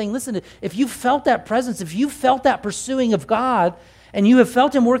God's saying, listen, if you felt that presence, if you felt that pursuing of God, and you have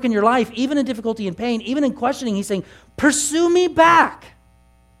felt him work in your life, even in difficulty and pain, even in questioning, he's saying, pursue me back.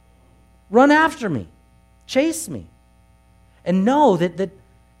 Run after me. Chase me. And know that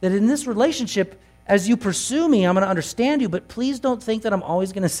in this relationship, as you pursue me, I'm going to understand you, but please don't think that I'm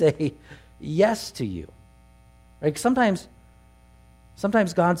always going to say yes to you. Right? Sometimes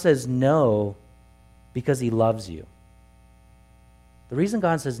God says no because he loves you. The reason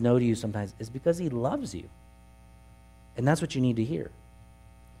God says no to you sometimes is because he loves you. And that's what you need to hear.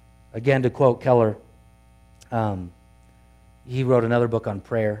 Again, to quote Keller, he wrote another book on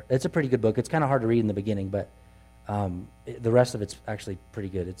prayer. It's a pretty good book. It's kind of hard to read in the beginning, but the rest of it's actually pretty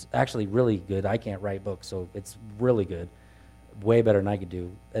good. It's actually really good. I can't write books, so it's really good. Way better than I could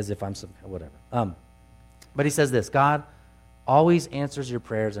do, as if I'm some, whatever. But he says this, God always answers your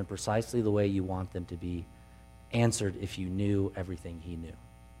prayers in precisely the way you want them to be answered if you knew everything he knew.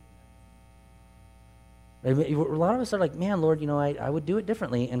 A lot of us are like, man, Lord, I would do it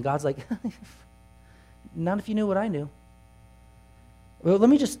differently. And God's like, not if you knew what I knew. Well, let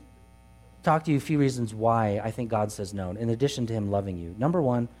me just talk to you a few reasons why I think God says no, in addition to him loving you. Number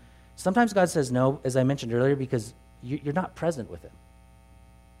one, sometimes God says no, as I mentioned earlier, because you're not present with him.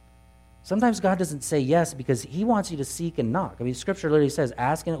 Sometimes God doesn't say yes because he wants you to seek and knock. I mean, Scripture literally says,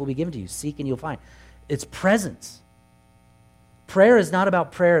 ask and it will be given to you. Seek and you'll find. It's presence. Prayer is not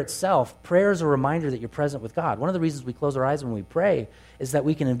about prayer itself. Prayer is a reminder that you're present with God. One of the reasons we close our eyes when we pray is that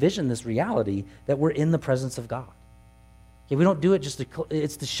we can envision this reality that we're in the presence of God. Okay, we don't do it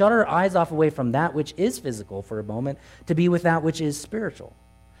it's to shut our eyes off away from that which is physical for a moment to be with that which is spiritual.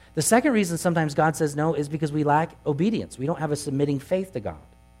 The second reason sometimes God says no is because we lack obedience. We don't have a submitting faith to God.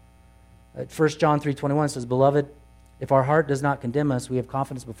 1 John 3:21 says, "Beloved, if our heart does not condemn us, we have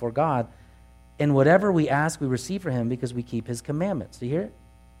confidence before God, and whatever we ask, we receive from him because we keep his commandments." Do you hear it?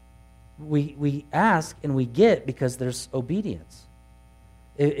 We ask and we get because there's obedience.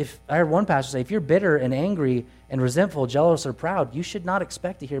 If I heard one pastor say, if you're bitter and angry and resentful, jealous or proud, you should not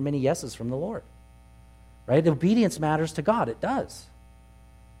expect to hear many yeses from the Lord. Right? Obedience matters to God. It does.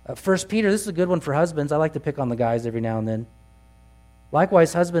 1 Peter, this is a good one for husbands. I like to pick on the guys every now and then.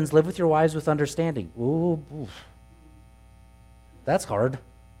 "Likewise, husbands, live with your wives with understanding." Ooh, that's hard.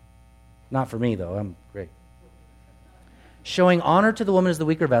 Not for me, though. I'm great. "Showing honor to the woman as the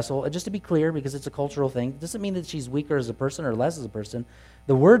weaker vessel." And just to be clear, because it's a cultural thing, it doesn't mean that she's weaker as a person or less as a person.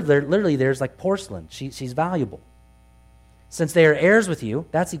 The word literally there is like porcelain. She's valuable. "Since they are heirs with you,"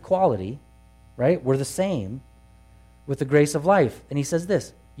 that's equality, right? We're the same with the grace of life. And he says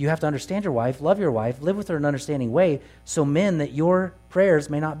this, "You have to understand your wife, love your wife, live with her in an understanding way, so men, that your prayers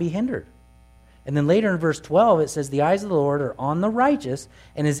may not be hindered." And then later in verse 12, it says, "The eyes of the Lord are on the righteous,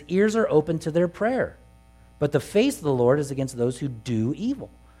 and his ears are open to their prayer. But the face of the Lord is against those who do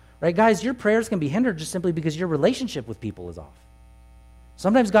evil." Right, guys, your prayers can be hindered just simply because your relationship with people is off.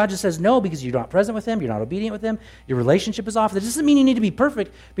 Sometimes God just says no because you're not present with him, you're not obedient with him, your relationship is off. That doesn't mean you need to be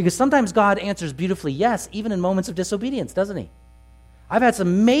perfect, because sometimes God answers beautifully yes, even in moments of disobedience, doesn't he? I've had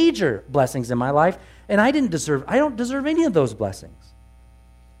some major blessings in my life, and I don't deserve any of those blessings.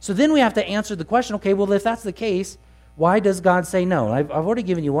 So then we have to answer the question, okay, well, if that's the case, why does God say no? I've already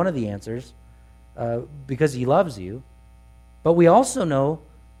given you one of the answers, because he loves you. But we also know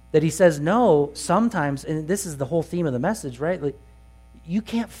that he says no sometimes, and this is the whole theme of the message, right? Like, you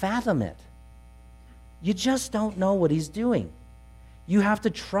can't fathom it. You just don't know what he's doing. You have to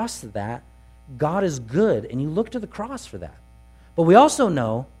trust that God is good, and you look to the cross for that. But we also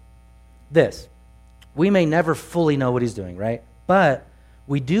know this. We may never fully know what he's doing, right? But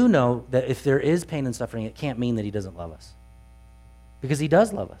we do know that if there is pain and suffering, it can't mean that he doesn't love us. Because he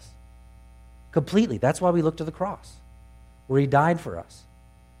does love us completely. That's why we look to the cross, where he died for us.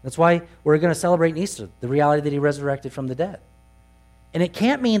 That's why we're going to celebrate in Easter, the reality that he resurrected from the dead. And it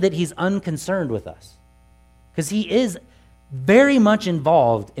can't mean that he's unconcerned with us, because he is very much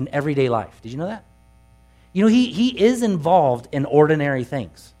involved in everyday life. Did you know that? You know, he is involved in ordinary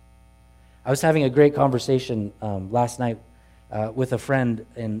things. I was having a great conversation last night with a friend,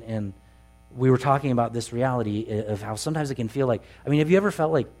 and we were talking about this reality of how sometimes it can feel like, I mean, have you ever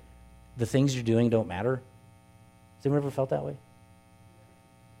felt like the things you're doing don't matter? Has anyone ever felt that way?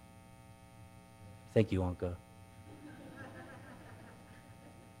 Thank you, Anka.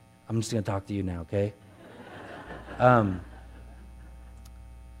 I'm just going to talk to you now, okay?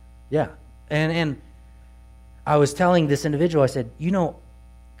 Yeah. And I was telling this individual, I said, you know,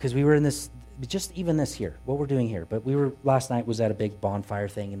 because we were in this, just even this here, what we're doing here, but last night was at a big bonfire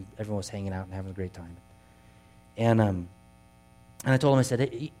thing, and everyone was hanging out and having a great time. And I told him, I said,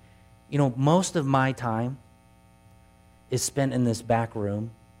 hey, you know, most of my time is spent in this back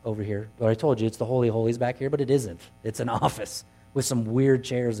room over here. Well, I told you, it's the Holy of Holies back here, but it isn't. It's an office with some weird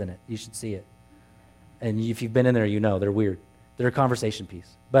chairs in it. You should see it. And if you've been in there, you know they're weird. They're a conversation piece.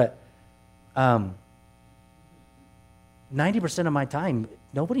 But 90% of my time,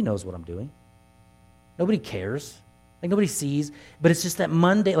 nobody knows what I'm doing. Nobody cares. Like, nobody sees. But it's just that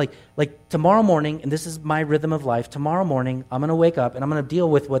Monday, like tomorrow morning, and this is my rhythm of life, tomorrow morning, I'm going to wake up and I'm going to deal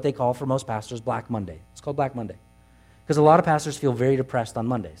with what they call, for most pastors, Black Monday. It's called Black Monday. Because a lot of pastors feel very depressed on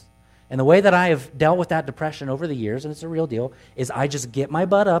Mondays. And the way that I have dealt with that depression over the years, and it's a real deal, is I just get my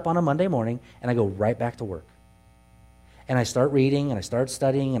butt up on a Monday morning and I go right back to work. And I start reading and I start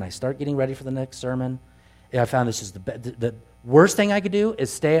studying and I start getting ready for the next sermon. And I found this is the worst thing I could do is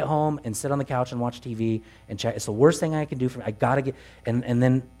stay at home and sit on the couch and watch TV and chat. It's the worst thing I can do for me. I got to get, and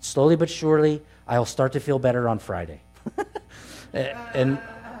then slowly but surely, I'll start to feel better on Friday. and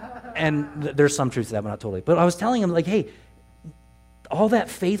there's some truth to that, but not totally. But I was telling him, like, hey, all that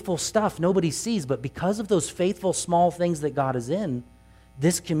faithful stuff nobody sees, but because of those faithful small things that God is in,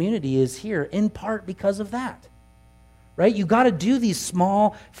 this community is here in part because of that. Right? You got to do these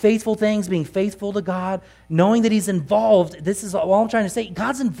small, faithful things, being faithful to God, knowing that he's involved. This is all I'm trying to say.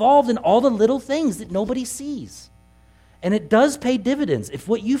 God's involved in all the little things that nobody sees. And it does pay dividends. If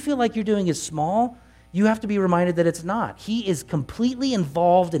what you feel like you're doing is small, you have to be reminded that it's not. He is completely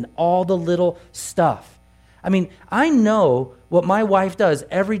involved in all the little stuff. I mean, I know what my wife does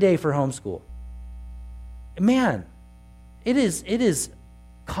every day for homeschool. Man, it is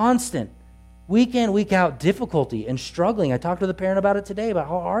constant week in, week out, difficulty and struggling. I talked with a parent about it today, about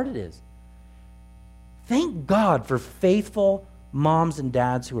how hard it is. Thank God for faithful moms and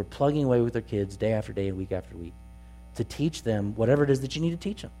dads who are plugging away with their kids day after day and week after week to teach them whatever it is that you need to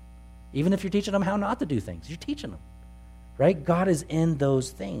teach them. Even if you're teaching them how not to do things, you're teaching them, right? God is in those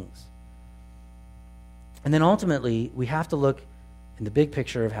things. And then ultimately, we have to look in the big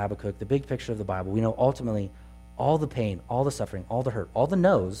picture of Habakkuk, the big picture of the Bible. We know ultimately all the pain, all the suffering, all the hurt, all the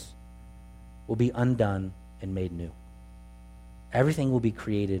no's will be undone and made new. Everything will be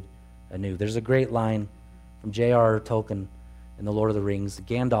created anew. There's a great line from J.R.R. Tolkien in The Lord of the Rings.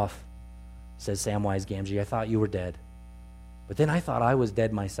 Gandalf says, Samwise Gamgee, I thought you were dead, but then I thought I was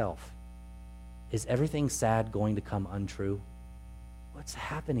dead myself. Is everything sad going to come untrue? What's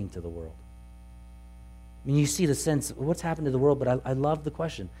happening to the world? I mean, you see the sense of what's happened to the world, but I love the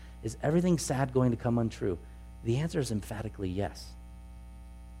question. Is everything sad going to come untrue? The answer is emphatically yes.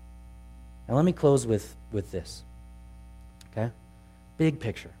 Now let me close with this, okay? Big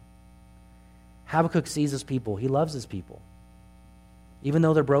picture. Habakkuk sees his people. He loves his people. Even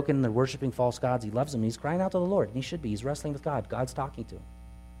though they're broken and they're worshiping false gods, he loves them. He's crying out to the Lord, and he should be. He's wrestling with God. God's talking to him.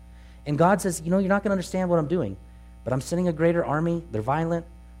 And God says, you're not going to understand what I'm doing, but I'm sending a greater army. They're violent.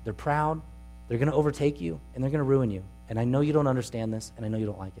 They're proud. They're going to overtake you, and they're going to ruin you. And I know you don't understand this, and I know you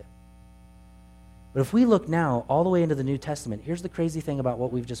don't like it. But if we look now all the way into the New Testament, here's the crazy thing about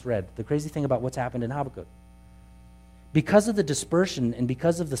what we've just read, the crazy thing about what's happened in Habakkuk. Because of the dispersion and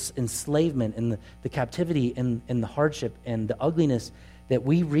because of the enslavement and the captivity and the hardship and the ugliness that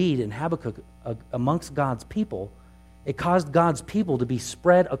we read in Habakkuk amongst God's people, it caused God's people to be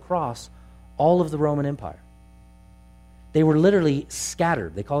spread across all of the Roman Empire. They were literally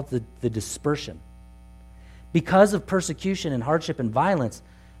scattered. They call it the dispersion. Because of persecution and hardship and violence,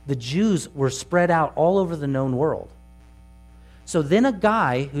 the Jews were spread out all over the known world. So then a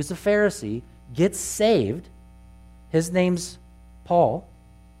guy who's a Pharisee gets saved. His name's Paul.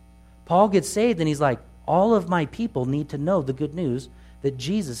 Paul gets saved, and he's like, all of my people need to know the good news that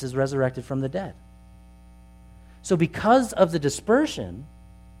Jesus is resurrected from the dead. So because of the dispersion,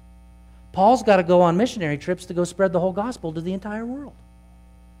 Paul's got to go on missionary trips to go spread the whole gospel to the entire world.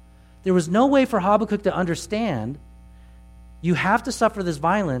 There was no way for Habakkuk to understand you have to suffer this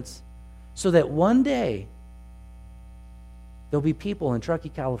violence so that one day there'll be people in Truckee,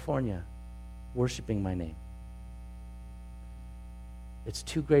 California worshiping my name. It's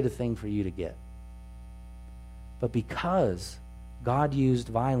too great a thing for you to get. But because God used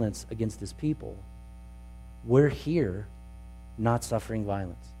violence against his people, we're here not suffering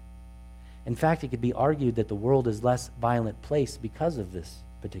violence. In fact, it could be argued that the world is a less violent place because of this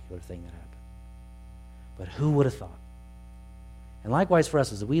particular thing that happened. But who would have thought? And likewise for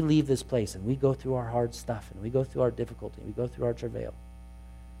us, as we leave this place and we go through our hard stuff and we go through our difficulty and we go through our travail,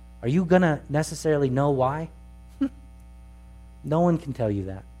 are you going to necessarily know why? No one can tell you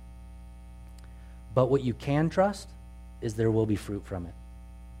that. But what you can trust is there will be fruit from it.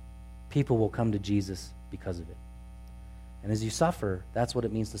 People will come to Jesus because of it. And as you suffer, that's what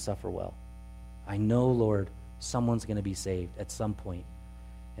it means to suffer well. I know, Lord, someone's going to be saved at some point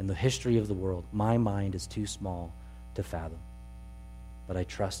in the history of the world. My mind is too small to fathom. But I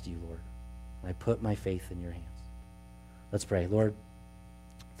trust you, Lord. And I put my faith in your hands. Let's pray. Lord,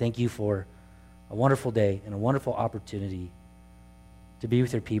 thank you for a wonderful day and a wonderful opportunity to be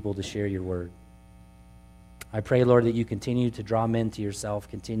with your people, to share your word. I pray, Lord, that you continue to draw men to yourself,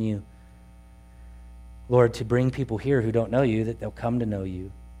 continue, Lord, to bring people here who don't know you, that they'll come to know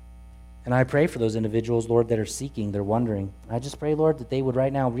you. And I pray for those individuals, Lord, that are seeking, they're wondering. I just pray, Lord, that they would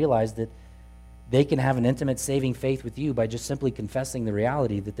right now realize that they can have an intimate saving faith with you by just simply confessing the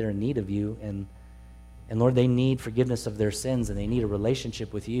reality that they're in need of you. And Lord, they need forgiveness of their sins, and they need a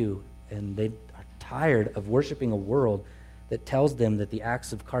relationship with you. And they are tired of worshiping a world that tells them that the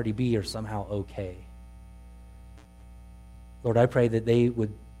acts of Cardi B are somehow okay. Lord, I pray that they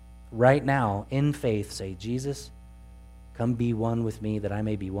would right now, in faith, say, Jesus, come be one with me that I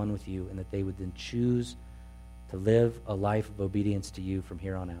may be one with you, and that they would then choose to live a life of obedience to you from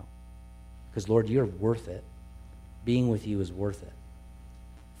here on out. Because, Lord, you're worth it. Being with you is worth it.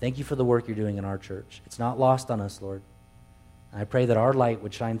 Thank you for the work you're doing in our church. It's not lost on us, Lord. I pray that our light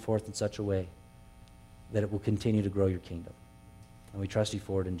would shine forth in such a way that it will continue to grow your kingdom. And we trust you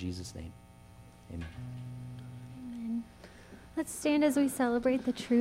for it in Jesus' name. Amen. Amen. Let's stand as we celebrate the truth.